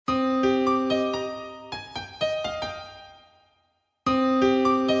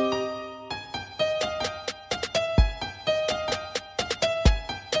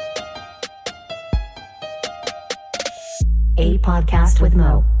Podcast with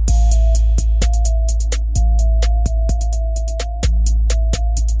Mo.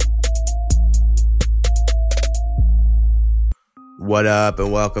 What up,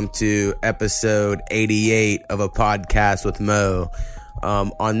 and welcome to episode 88 of A Podcast with Mo.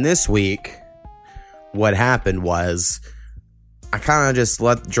 On this week, what happened was I kind of just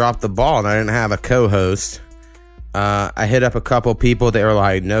drop the ball, and I didn't have a co-host. I hit up a couple people that were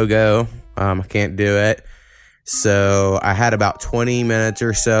like, no go, I can't do it. So I had about 20 minutes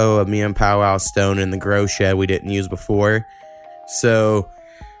or so of me and Powwow Stone in the grow shed we didn't use before. So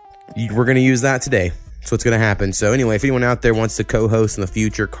we're going to use that today. So what's going to happen. So anyway, if anyone out there wants to co-host in the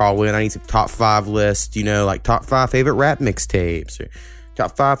future, call in. I need some top 5 lists, like top 5 favorite rap mixtapes or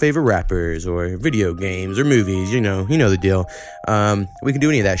top 5 favorite rappers or video games or movies. You know the deal. We can do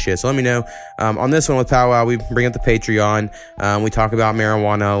any of that shit. So let me know. On this one with Powwow, we bring up the Patreon. We talk about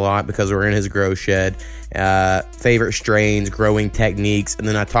marijuana a lot because we're in his grow shed. Favorite strains, growing techniques, and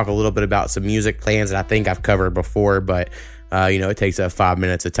then I talk a little bit about some music plans that I think I've covered before, but it takes 5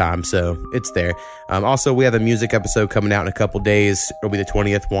 minutes of time, so it's there. Also, we have a music episode coming out in a couple days. It'll be the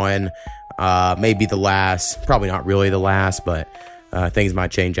 20th one, maybe the last, probably not really the last, but things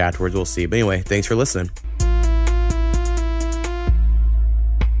might change afterwards. We'll see. But anyway, thanks for listening.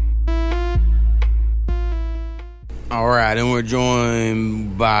 All right, and we're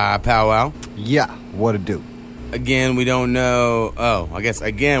joined by Powwow. Yeah, what to do? Again, we don't know. I guess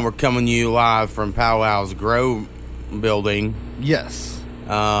we're coming to you live from Powwow's grow building. Yes.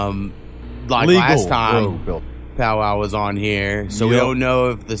 Like Legal last time building. Powwow was on here, so we don't know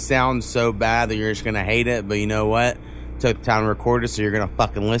if the sound's so bad that you're just gonna hate it, but you know what, took the time to record it, so you're gonna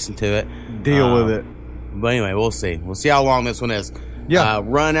fucking listen to it, deal with it. But anyway, we'll see how long this one is.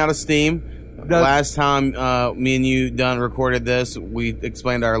 Run out of steam. Last time me and you recorded this, we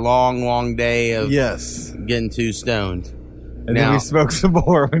explained our long day of getting too stoned. And then we smoked some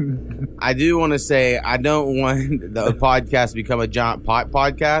more. I do want to say I don't want the podcast to become a giant pot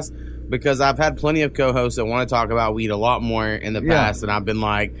podcast, because I've had plenty of co-hosts that want to talk about weed a lot more in the past, and I've been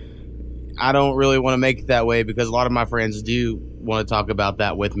like, I don't really want to make it that way, because a lot of my friends do want to talk about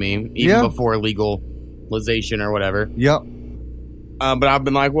that with me, even before legalization or whatever. Yep. But I've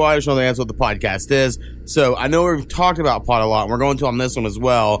been like, well, I just know that's what the podcast is. So I know we've talked about pot a lot, and we're going to on this one as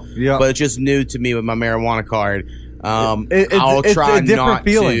well. Yeah. But it's just new to me with my marijuana card. I'll it's try not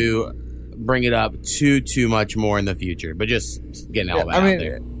feeling. to bring it up too much more in the future, but just getting all that out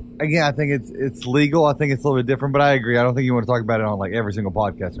there. Again, I think it's legal. I think it's a little bit different, but I agree. I don't think you want to talk about it on like every single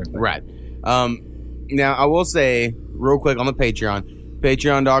podcast or anything. Right. Now, I will say real quick on the Patreon,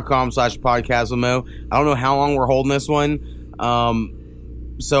 patreon.com/podcastwithmo. I don't know how long we're holding this one.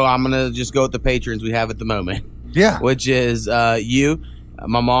 So I'm going to just go with the patrons we have at the moment. Yeah. Which is you,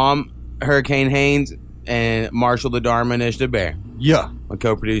 my mom, Hurricane Haynes, and Marshall the Dharma Initiative Bear. Yeah. My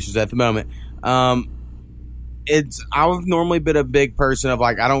co-producers at the moment. I've normally been a big person of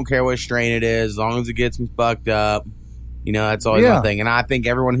like, I don't care what strain it is, as long as it gets me fucked up. That's always my thing. And I think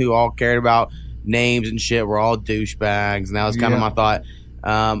everyone who all cared about names and shit were all douchebags, and that was kind of my thought.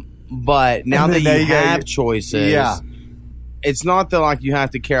 But now that you have choices, it's not that like you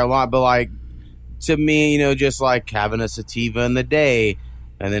have to care a lot, but like to me, just like having a sativa in the day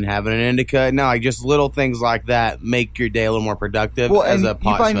and then having an indica, like just little things like that make your day a little more productive as a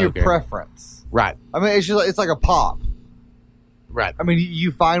pot you find smoker. Your preference, right? I mean, it's like a pop, right? I mean,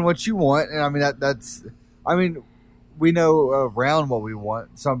 you find what you want, and I mean that's. I mean, we know around what we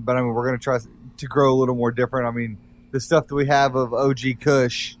want, but I mean, we're gonna try to grow a little more different. I mean, the stuff that we have of OG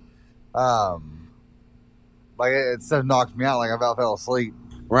Kush, like it stuff knocked me out. Like I about fell asleep.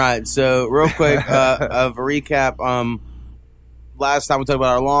 Right. So real quick, of a recap. Last time we talked about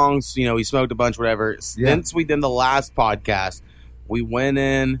our longs, we smoked a bunch, whatever. Since we did the last podcast, we went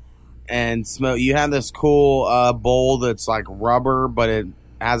in and smoked. You had this cool bowl that's like rubber, but it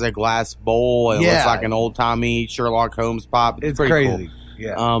has a glass bowl. It looks like an old timey Sherlock Holmes pop. It's pretty crazy. Cool.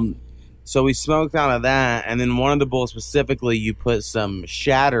 Yeah. So we smoked out of that, and then one of the bowls specifically, you put some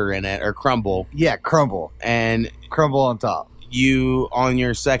shatter in it or crumble. Yeah, crumble. And crumble on top. You, on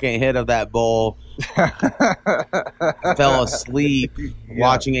your second hit of that bowl, fell asleep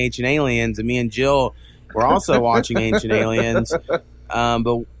watching Ancient Aliens, and me and Jill were also watching Ancient Aliens.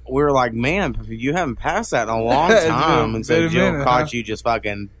 But we were like, man, you haven't passed that in a long time. And so Jill caught you just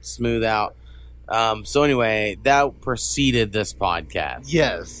fucking smooth out. So anyway, that preceded this podcast.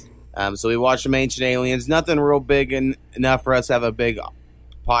 Yes. So we watched some Ancient Aliens. Nothing real big enough for us to have a big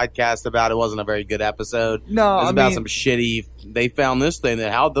podcast about. It wasn't a very good episode. No, It was about some shitty. They found this thing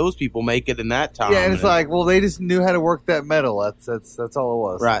that how'd those people make it in that time? Yeah, and it's like, well, they just knew how to work that metal. That's all it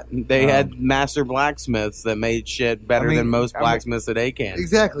was. Right. They had master blacksmiths that made shit better than most blacksmiths today can.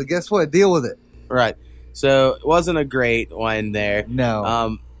 Exactly. Guess what? Deal with it. Right. So it wasn't a great one there.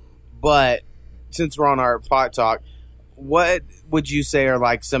 No. But since we're on our pot talk, what would you say are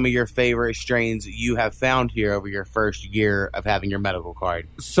like some of your favorite strains that you have found here over your first year of having your medical card?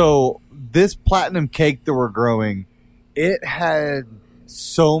 So this platinum cake that we're growing, it had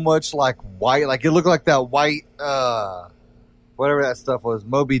so much like white, like it looked like that white, whatever that stuff was,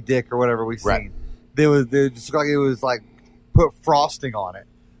 Moby Dick or whatever we seen. Right. They just looked like it was like put frosting on it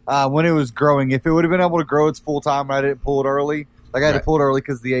when it was growing. If it would have been able to grow its full time, I didn't pull it early. Like I had to pull it early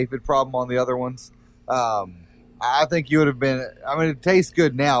because of the aphid problem on the other ones. I think you would have been. I mean, it tastes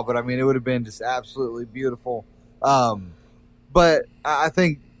good now, but I mean, it would have been just absolutely beautiful. But I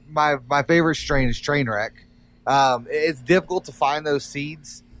think my favorite strain is Trainwreck. It's difficult to find those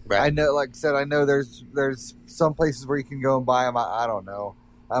seeds. Right. I know, like I said, I know there's some places where you can go and buy them. I don't know,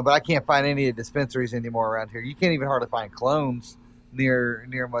 but I can't find any dispensaries anymore around here. You can't even hardly find clones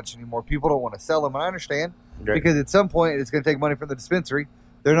near much anymore. People don't want to sell them, and I understand because at some point it's going to take money from the dispensary.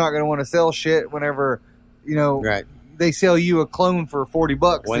 They're not going to want to sell shit whenever. They sell you a clone for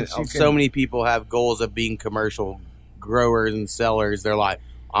 $40. When so many people have goals of being commercial growers and sellers, they're like,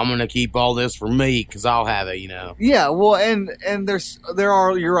 I'm going to keep all this for me because I'll have it, Yeah, well, and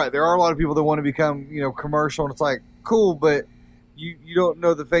you're right. There are a lot of people that want to become, commercial, and it's like, cool, but you don't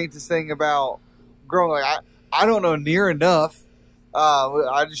know the faintest thing about growing. Like, I don't know near enough.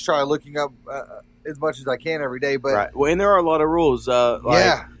 I just try looking up as much as I can every day. But right. Well, and there are a lot of rules.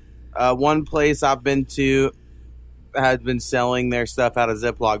 One place I've been to has been selling their stuff out of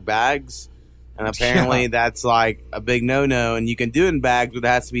Ziploc bags, and apparently that's like a big no-no. And you can do it in bags, but it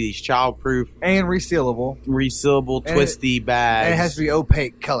has to be these child-proof and resealable, twisty bags. And it has to be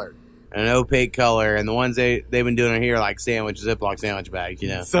opaque colored. An opaque color, and the ones they've been doing it here like Ziploc sandwich bags,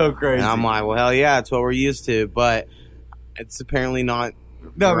 So crazy. And I'm like, well, hell yeah, that's what we're used to, but it's apparently not.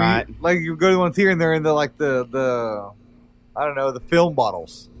 No, right. Like you go to the ones here, and they're in the I don't know, the film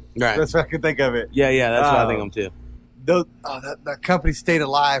bottles. Right. That's what I can think of it. Yeah, that's what I think of them too. That company stayed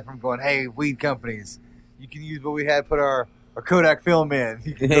alive from going, hey, weed companies, you can use what we had put our Kodak film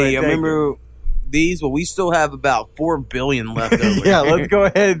in. Hey, I remember these. Well, we still have about 4 billion left over. Yeah, let's go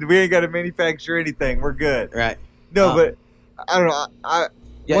ahead. We ain't got to manufacture anything. We're good. Right. No, but I don't know.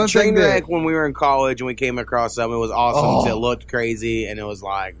 Trainwreck, when we were in college and we came across something, it was awesome. It looked crazy, and it was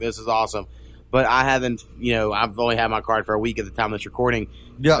like, this is awesome. But I haven't, I've only had my card for a week at the time of this recording.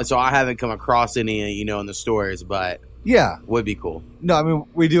 Yeah. So I haven't come across any, in the stores, but yeah, would be cool. No, I mean,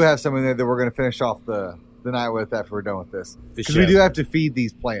 we do have some in there that we're going to finish off the night with after we're done with this. Because we do have to feed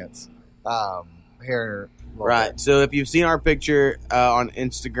these plants here. Right. So if you've seen our picture on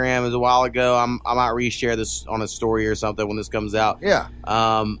Instagram a while ago, I might reshare this on a story or something when this comes out. Yeah.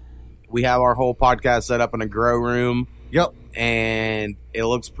 We have our whole podcast set up in a grow room. Yep. And it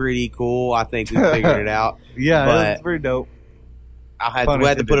looks pretty cool. I think we figured it out. Yeah, it's pretty dope. We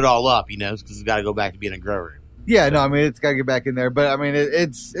had to put it all up, because it's got to go back to being a grow room. Yeah, no, I mean, it's got to get back in there. But, I mean,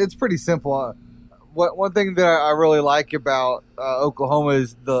 it's pretty simple. One thing that I really like about Oklahoma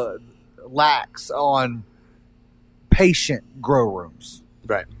is the lacks on patient grow rooms.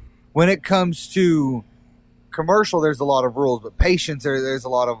 Right. When it comes to commercial, there's a lot of rules, but patients, there's a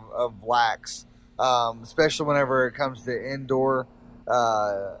lot of lacks, especially whenever it comes to indoor.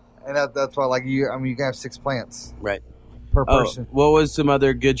 And that's why, you can have 6 plants. Right. Per person. What was some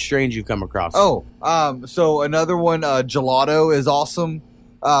other good strains you've come across? So another one, Gelato is awesome.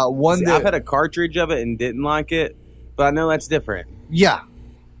 I've had a cartridge of it and didn't like it, but I know that's different. Yeah.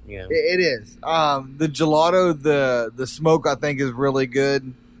 Yeah. It is. The Gelato, the smoke, I think, is really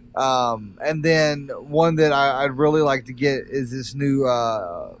good. And then one that I'd really like to get is this new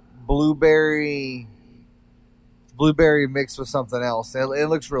blueberry mixed with something else. It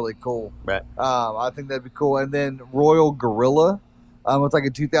looks really cool. Right. I think that'd be cool. And then Royal Gorilla. It's like a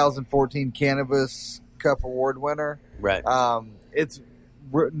 2014 Cannabis Cup Award winner. Right. It's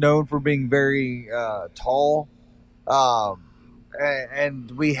known for being very tall.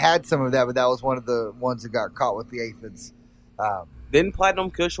 And we had some of that, but that was one of the ones that got caught with the aphids. Didn't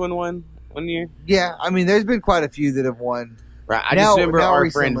Platinum Kush win one year? Yeah, I mean, there's been quite a few that have won. Right. I just remember our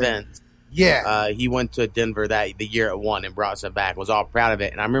friend Vince. Yeah. He went to Denver the year it won and brought some back. Was all proud of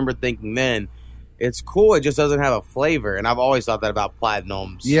it. And I remember thinking then, it's cool. It just doesn't have a flavor, and I've always thought that about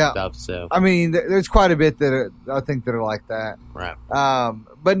Platinum stuff. So I mean, there's quite a bit that I think that are like that. right.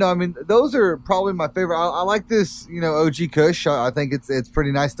 But no, I mean, those are probably my favorite. I like this, OG Kush. I think it's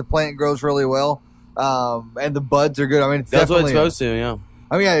pretty nice. The plant grows really well, and the buds are good. I mean, That's what it's supposed to. Yeah.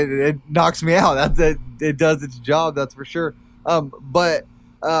 I mean, it knocks me out. That's it. It does its job. That's for sure. But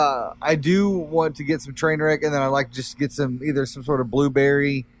I do want to get some Trainwreck, and then I like to just get some sort of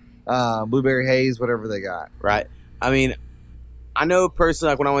blueberry haze, whatever they got. Right. I mean, I know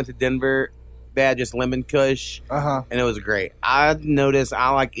personally, like when I went to Denver, they had just lemon kush, and it was great. I noticed I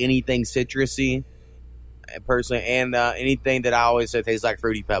like anything citrusy, personally, and anything that I always say tastes like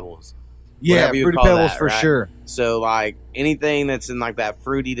Fruity Pebbles. Yeah, Fruity Pebbles for sure. So, like, anything that's in, like, that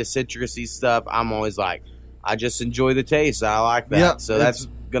fruity to citrusy stuff, I'm always like, I just enjoy the taste. I like that. Yep, so that's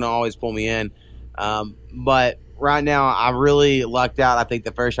going to always pull me in. But right now, I really lucked out. I think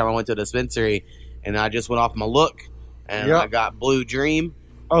the first time I went to a dispensary, and I just went off my look, and I got Blue Dream.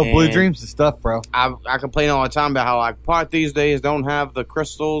 Oh, Blue Dream's the stuff, bro. I complain all the time about how, like, pot these days don't have the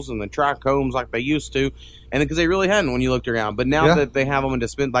crystals and the trichomes like they used to. And because they really hadn't when you looked around. But now that they have them in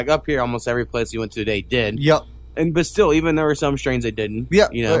dispense, like up here, almost every place you went to, they did. Yep. But still, even there were some strains they didn't.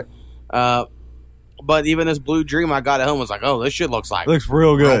 Yep. But even this Blue Dream I got at home was like, oh, this shit looks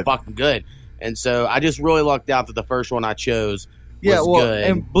real good. Fucking good. And so I just really lucked out that the first one I chose was good.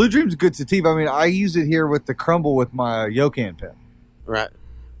 And Blue Dream's a good sativa. I mean, I use it here with the crumble with my Yokan pen. Right.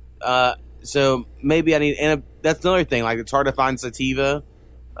 So maybe I need, and that's another thing. Like, it's hard to find sativa.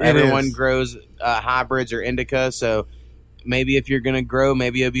 Everyone grows hybrids or indica, so maybe if you're going to grow,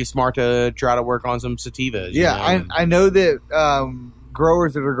 maybe it'd be smart to try to work on some sativas. Yeah, I know that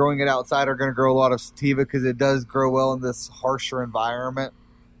growers that are growing it outside are going to grow a lot of sativa because it does grow well in this harsher environment.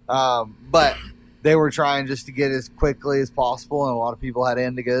 But they were trying just to get as quickly as possible, and a lot of people had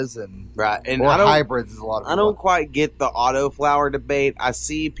indicas and hybrids. A lot of people. I don't quite get the autoflower debate. I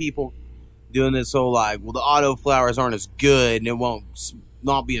see people doing this whole like, well, the autoflowers aren't as good, and it won't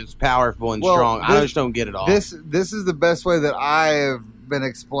not be as powerful and strong. I just don't get it all. This is the best way that I have been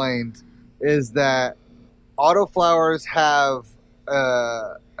explained is that autoflowers have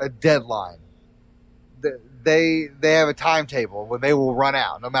a deadline. They have a timetable when they will run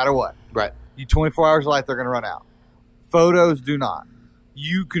out, no matter what. Right. You 24 hours of light, they're going to run out. Photos do not.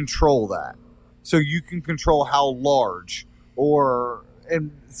 You control that. So you can control how large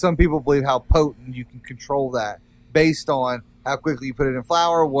and some people believe how potent you can control that based on how quickly you put it in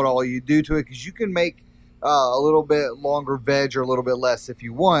flower, what all you do to it, because you can make a little bit longer veg or a little bit less if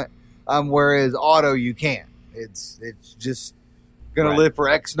you want, whereas auto you can't. It's just going to live for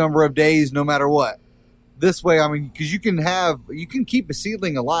X number of days no matter what. This way, I mean, because you can keep a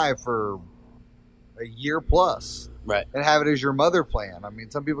seedling alive for a year plus, right, and have it as your mother plant. I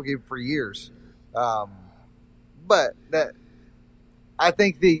mean, some people keep it for years, but that I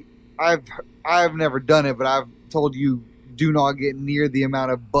think I've never done it, but I've told you do not get near the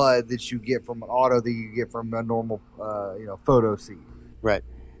amount of bud that you get from an auto that you get from a normal, photo seed. Right.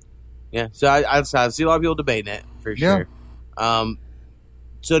 Yeah. So I see a lot of people debating it for sure.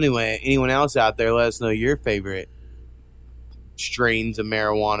 So anyway, anyone else out there, let us know your favorite strains of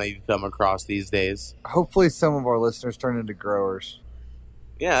marijuana you've come across these days. Hopefully some of our listeners turn into growers.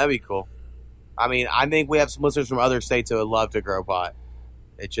 Yeah, that'd be cool. I mean, I think we have some listeners from other states that would love to grow pot.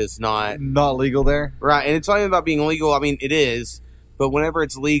 It's just not legal there. Right, and it's not even about being legal. I mean, it is, but whenever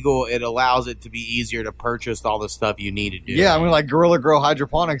it's legal, it allows it to be easier to purchase all the stuff you need to do. Yeah, I mean, like Gorilla Grow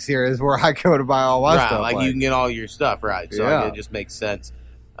Hydroponics here is where I go to buy all my stuff. Like you can get all your stuff, right? So it just makes sense.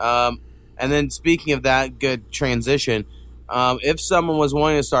 And then speaking of that, good transition. If someone was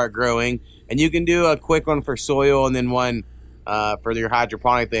wanting to start growing, and you can do a quick one for soil and then one for your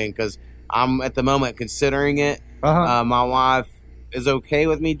hydroponic thing, because I'm at the moment considering it. My wife is okay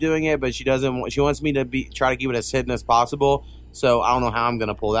with me doing it, but she doesn't. She wants me to try to keep it as hidden as possible. So I don't know how I'm going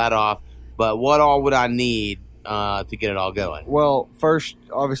to pull that off. But what all would I need to get it all going? Well, first,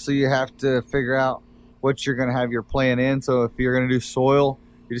 obviously, you have to figure out what you're going to have your plan in. So if you're going to do soil,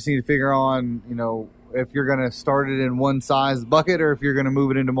 you just need to figure on, if you're going to start it in one size bucket or if you're going to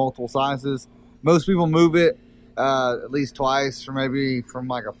move it into multiple sizes. Most people move it at least twice, from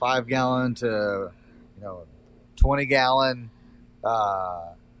like a 5-gallon to 20-gallon.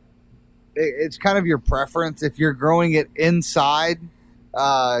 It's kind of your preference. If you're growing it inside,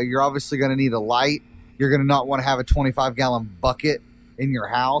 you're obviously going to need a light. You're going to not want to have a 25-gallon bucket in your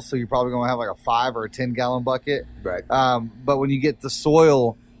house, so you're probably going to have like a 5 or a 10-gallon bucket. Right. But when you get the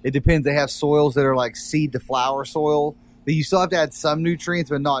soil, it depends. They have soils that are like seed to flower soil that you still have to add some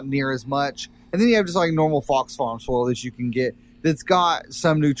nutrients, but not near as much. And then you have just like normal Fox Farm soil that you can get that's got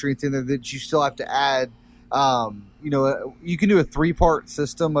some nutrients in there that you still have to add. You can do a 3-part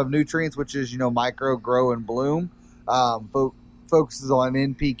system of nutrients, which is, micro, grow, and bloom. Focuses on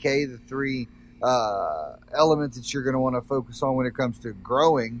NPK, the 3 elements that you're going to want to focus on when it comes to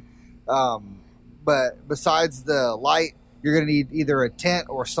growing. But besides the light, you're going to need either a tent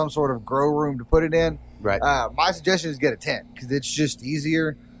or some sort of grow room to put it in. Right. My suggestion is get a tent because it's just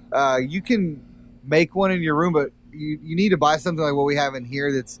easier. You can make one in your room, but you need to buy something like what we have in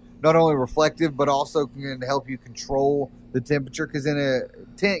here that's not only reflective but also can help you control the temperature. Because in a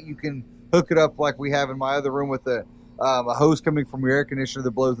tent, you can hook it up like we have in my other room with a hose coming from your air conditioner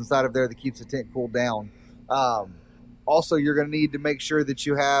that blows inside of there that keeps the tent cooled down. Also, you're going to need to make sure that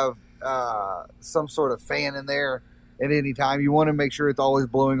you have some sort of fan in there at any time. You want to make sure it's always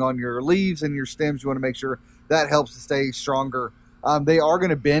blowing on your leaves and your stems. You want to make sure that helps to stay stronger. They are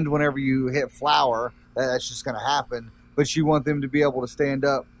going to bend whenever you hit flower. That's just going to happen. But you want them to be able to stand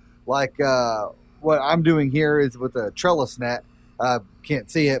up like what I'm doing here is with a trellis net.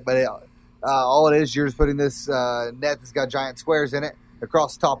 Can't see it, but all it is, you're just putting this net that's got giant squares in it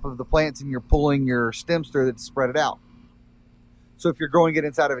across the top of the plants, and you're pulling your stems through it to spread it out. So if you're growing it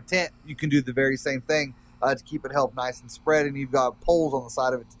inside of a tent, you can do the very same thing to keep it held nice and spread, and you've got poles on the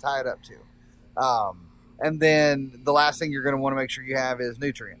side of it to tie it up to. And then the last thing you're going to want to make sure you have is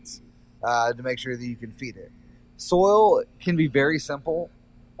nutrients to make sure that you can feed it. Soil can be very simple.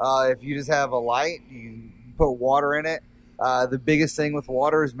 If you just have a light, you put water in it. The biggest thing with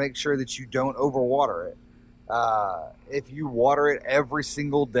water is make sure that you don't overwater it. If you water it every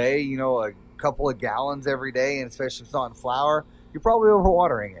single day, a couple of gallons every day, and especially if it's not in flower, you're probably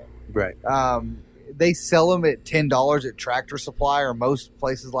overwatering it. Right. They sell them at $10 at Tractor Supply or most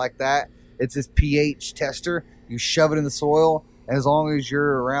places like that. It's this pH tester. You shove it in the soil, and as long as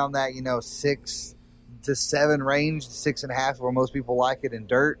you're around that, 6 to 7 range, 6.5 where most people like it in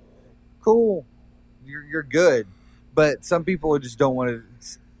dirt, cool, you're good. But some people just don't want to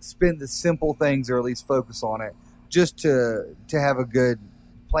spend the simple things, or at least focus on it, just to have a good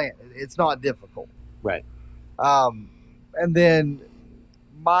plant. It's not difficult. Right. And then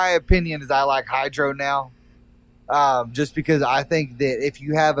my opinion is I like hydro now, just because I think that if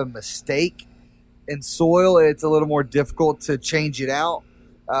you have a mistake in soil, it's a little more difficult to change it out.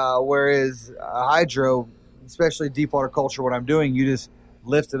 Whereas hydro, especially deep water culture, what I'm doing, you just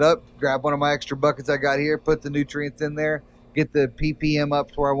lift it up, grab one of my extra buckets I got here, put the nutrients in there, get the ppm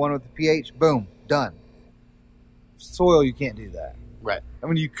up to where I want with the pH, boom, done. Soil, you can't do that. Right. I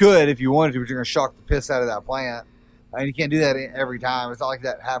mean, you could if you wanted to, but you're going to shock the piss out of that plant. And you can't do that every time. It's not like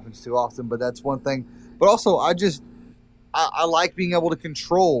that happens too often, but that's one thing. But also, I like being able to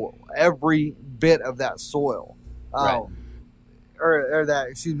control every bit of that soil. Right. Or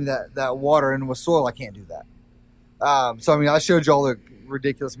that water. And with soil, I can't do that. So, I showed you all the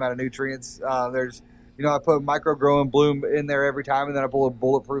ridiculous amount of nutrients. There's, I put micro, grow, and bloom in there every time, and then I pull a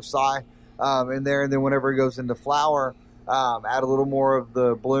bulletproof side in there. And then whenever it goes into flower, add a little more of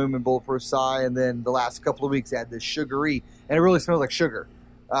the bloom and bulletproof side, and then the last couple of weeks add this sugary, and it really smells like sugar.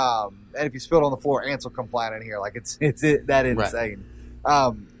 And if you spill it on the floor, ants will come flying in here. Like it's that insane.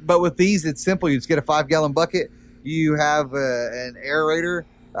 Right. But with these, it's simple. You just get a 5-gallon bucket. You have an aerator,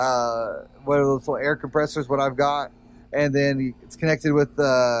 one of those little air compressors, what I've got, and then it's connected with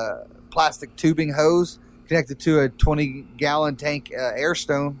plastic tubing hose connected to a 20-gallon tank air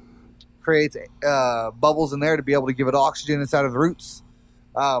stone. Creates bubbles in there to be able to give it oxygen inside of the roots.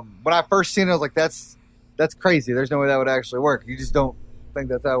 When I first seen it, I was like, that's crazy. There's no way that would actually work. You just don't think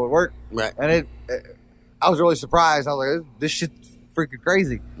that's how it would work. Right. And I was really surprised. I was like, this shit's freaking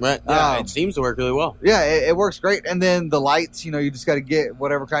crazy. Right. Yeah, it seems to work really well. Yeah, it works great. And then the lights, you just got to get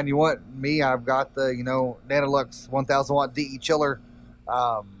whatever kind you want. Me, I've got the, Nanolux 1000 watt DE chiller.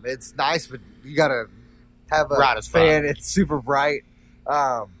 It's nice, but you got to have a fan. It's super bright.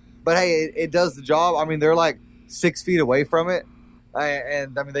 But hey, it does the job. They're like 6 feet away from it.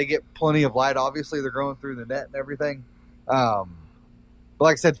 And they get plenty of light. Obviously, they're growing through the net and everything. But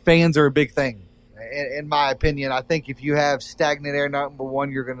like I said, fans are a big thing. In my opinion, I think if you have stagnant air, number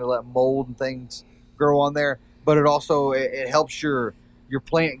one, you're going to let mold and things grow on there. But it also, it helps your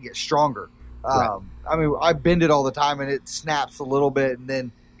plant get stronger. Right. I bend it all the time and it snaps a little bit, and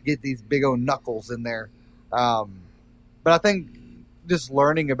then you get these big old knuckles in there. But I think just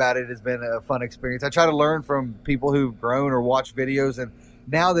learning about it has been a fun experience. I try to learn from people who've grown or watched videos, and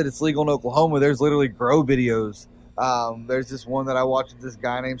now that it's legal in Oklahoma, there's literally grow videos. There's this one that I watch with this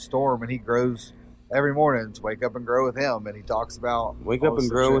guy named Storm, and he grows every morning. It's Wake Up and Grow with him, and he talks about Wake Up and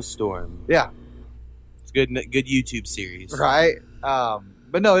Grow with Storm. Yeah, it's good YouTube series, right?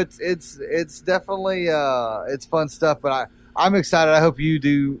 But no, it's definitely it's fun stuff. But I'm excited. I hope you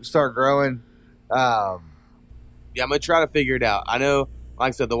do start growing. Yeah, I'm gonna try to figure it out. I know, like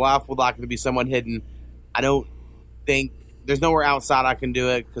I said, the wife would like it to be somewhat hidden. I don't think there's nowhere outside I can do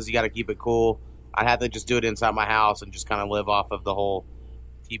it because you got to keep it cool. I'd have to just do it inside my house and just kind of live off of the whole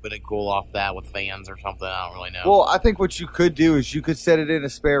keeping it cool off that with fans or something. I don't really know. Well, I think what you could do is you could set it in a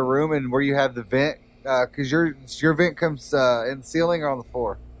spare room and where you have the vent, because your vent comes in the ceiling or on the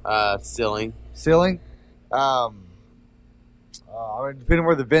floor. Ceiling. Ceiling. I mean, depending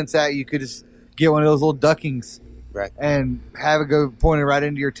where the vent's at, you could just get one of those little duckings, right, and have it go pointed right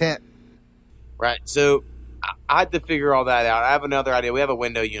into your tent. Right. So I had to figure all that out. I have another idea. We have a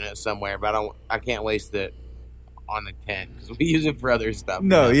window unit somewhere, but I can't waste it on the tent because we use it for other stuff.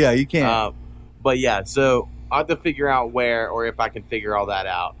 No, yeah, you can't. But yeah, so I have to figure out where, or if I can figure all that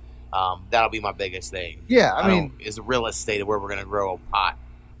out. That'll be my biggest thing. Yeah, I mean, is real estate of where we're going to grow a pot.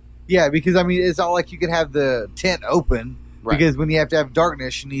 Yeah, because I mean, it's not like you can have the tent open, right, because when you have to have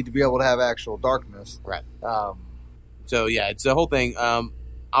darkness, you need to be able to have actual darkness. Right. So yeah, it's the whole thing. I'll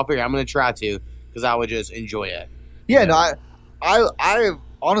figure. I'm going to try to, because I would just enjoy it. Yeah, no, I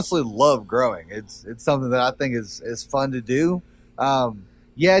honestly love growing. It's something that I think is fun to do.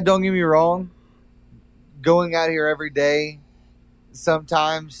 Yeah, don't get me wrong. Going out here every day,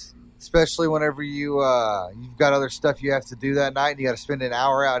 sometimes, especially whenever you've got other stuff you have to do that night, and you got to spend an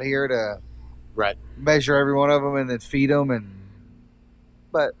hour out here to measure every one of them and then feed them,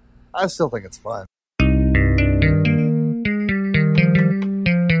 but I still think it's fun.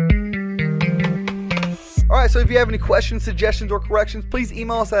 All right, so if you have any questions, suggestions, or corrections, please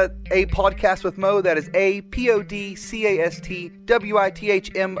email us at apodcastwithmo. That is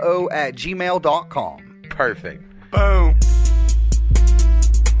apodcastwithmo@gmail.com. Perfect. Boom.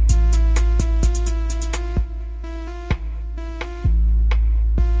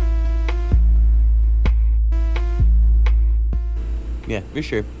 Yeah, for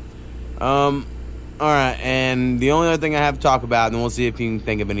sure. All right, and the only other thing I have to talk about, and we'll see if you can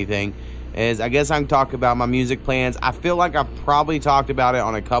think of anything, is I guess I can talk about my music plans. I feel like I've probably talked about it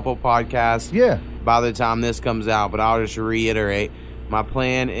on a couple podcasts. Yeah. By the time this comes out, but I'll just reiterate. My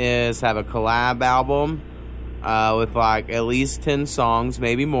plan is to have a collab album with like at least 10 songs,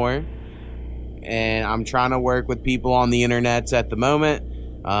 maybe more. And I'm trying to work with people on the internets at the moment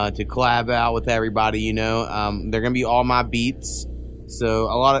to collab out with everybody, you know. They're going to be all my beats.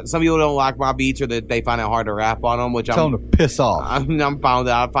 So some people don't like my beats, or that they find it hard to rap on them, which tell them to piss off. I'm fine with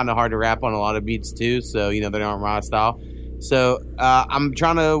that. I find it hard to rap on a lot of beats too, so you know they aren't my style. So I'm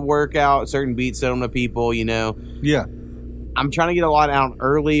trying to work out certain beats, send them to people, you know. Yeah. I'm trying to get a lot out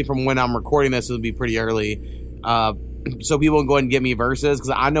early from when I'm recording this. It'll be pretty early, so people can go ahead and get me verses,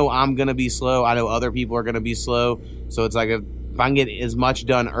 because I know I'm gonna be slow. I know other people are gonna be slow. So it's like if I can get as much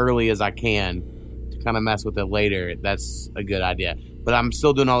done early as I can to kind of mess with it later, that's a good idea. But I'm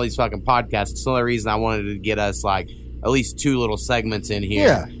still doing all these fucking podcasts. It's the only reason I wanted to get us like at least 2 little segments in here.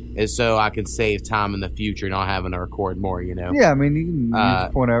 Yeah. Is so I can save time in the future, not having to record more, you know? Yeah, I mean, you can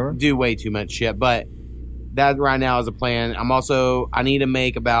use whatever. Do way too much shit. But that right now is a plan. I need to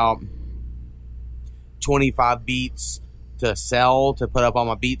make about 25 beats to sell, to put up on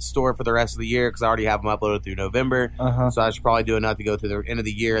my Beats store for the rest of the year, because I already have them uploaded through November. So I should probably do enough to go through the end of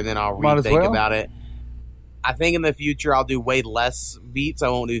the year, and then I'll rethink about it. I think in the future I'll do way less beats. I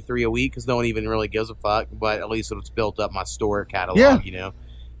won't do 3 a week because no one even really gives a fuck. But at least it's built up my store catalog, you know.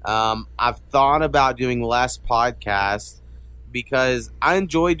 I've thought about doing less podcasts because I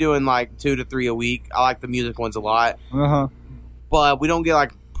enjoy doing like 2 to 3 a week. I like the music ones a lot. But we don't get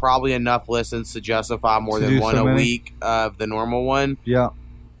like probably enough listens to justify more than one a week of the normal one. Yeah.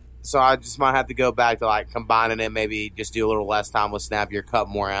 So I just might have to go back to like combining it. Maybe just do a little less time with Snappier, cut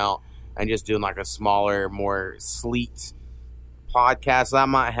more out. And just doing like a smaller, more sleek podcast. So that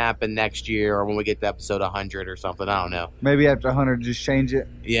might happen next year, or when we get to episode 100 or something. I don't know. Maybe after 100, just change it.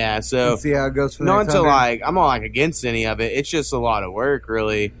 Yeah, so see how it goes for the next next 100. Like I'm not like against any of it. It's just a lot of work,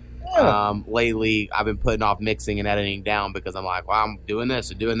 really. Yeah. Lately, I've been putting off mixing and editing down because I'm like, well, I'm doing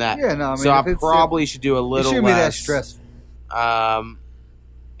this and doing that. Yeah, no, I mean, so I probably should do a little less. It shouldn't be that stressful.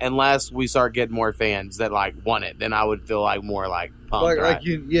 Unless we start getting more fans that like want it, then I would feel like more like pumped. Like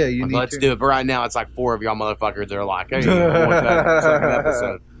you need let's do it. But right now, it's like 4 of y'all motherfuckers that are like, hey, I want that second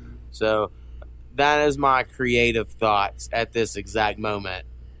episode. So that is my creative thoughts at this exact moment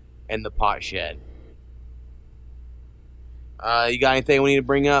in the pot shed. You got anything we need to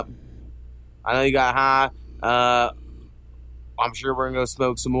bring up? I know you got high. I'm sure we're gonna go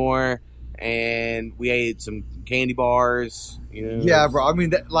smoke some more, and we ate some candy bars. You know? Yeah, bro. I mean,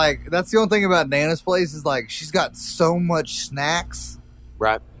 that's the only thing about Nana's place is like she's got so much snacks.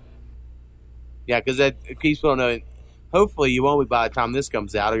 Right. Yeah, because in case people don't know, hopefully you won't be by the time this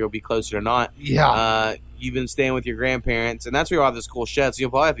comes out, or you'll be closer to not. Yeah. You've been staying with your grandparents, and that's where you'll have this cool shed, so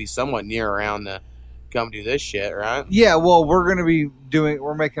you'll probably be somewhat near around to come do this shit, right? Yeah, well, we're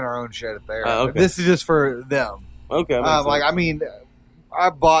making our own shed up there. Okay. This is just for them. Okay. Like, I mean, I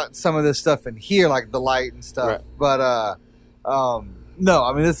bought some of this stuff in here, like the light and stuff, Right. but no,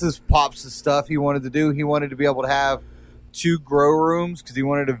 I mean, this is Pops' stuff he wanted to do. He wanted to be able to have 2 grow rooms because he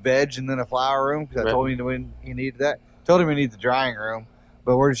wanted a veg and then a flower room because I told him he needed that. Told him he needs a drying room,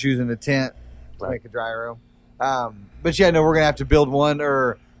 but we're just using a tent to make a dry room. But yeah, no, we're gonna have to build one,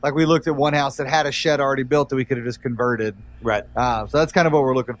 or like we looked at one house that had a shed already built that we could have just converted. Right. So that's kind of what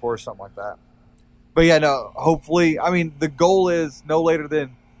we're looking for, something like that. But yeah, no, hopefully, I mean, the goal is no later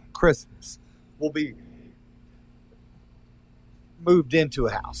than Christmas we'll be moved into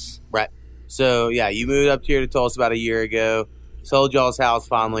a house. Right. So yeah, you moved up here to Tulsa about a year ago. Sold y'all's house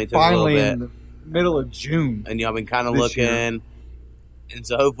finally. Took Finally, a little in bit, the middle of June. and y'all been kind of this looking. year. And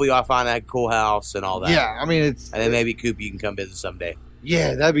so hopefully y'all find that cool house and all that. Yeah, I mean, it's... And then maybe Coop, you can come visit someday.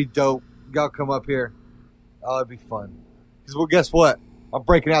 Yeah, that'd be dope. Y'all come up here. Oh, that'd be fun. Because, well, guess what? I'm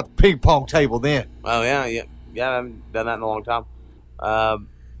breaking out the ping pong table then. Oh yeah. I haven't done that in a long time. Trying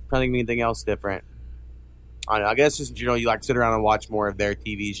to think of anything else different. I don't know. I guess just you like sit around and watch more of their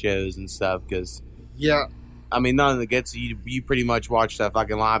TV shows and stuff because Yeah. I mean none of the gets you pretty much watch that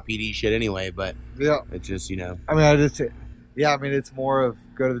fucking live PD shit anyway. But Yeah. it's just I mean, it's more of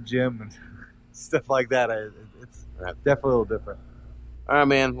go to the gym and stuff like that. It's definitely a little different. All right,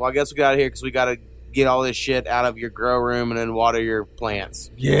 man. Well, I guess we got here because we got to get all this shit out of your grow room and then water your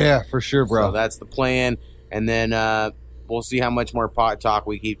plants. Yeah, for sure, bro. So that's the plan. And then we'll see how much more pot talk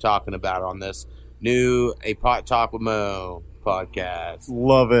we keep talking about on this new A Pot Talk with Mo podcast.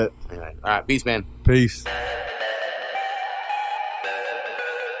 Love it. Anyway, all right. Peace, man. Peace.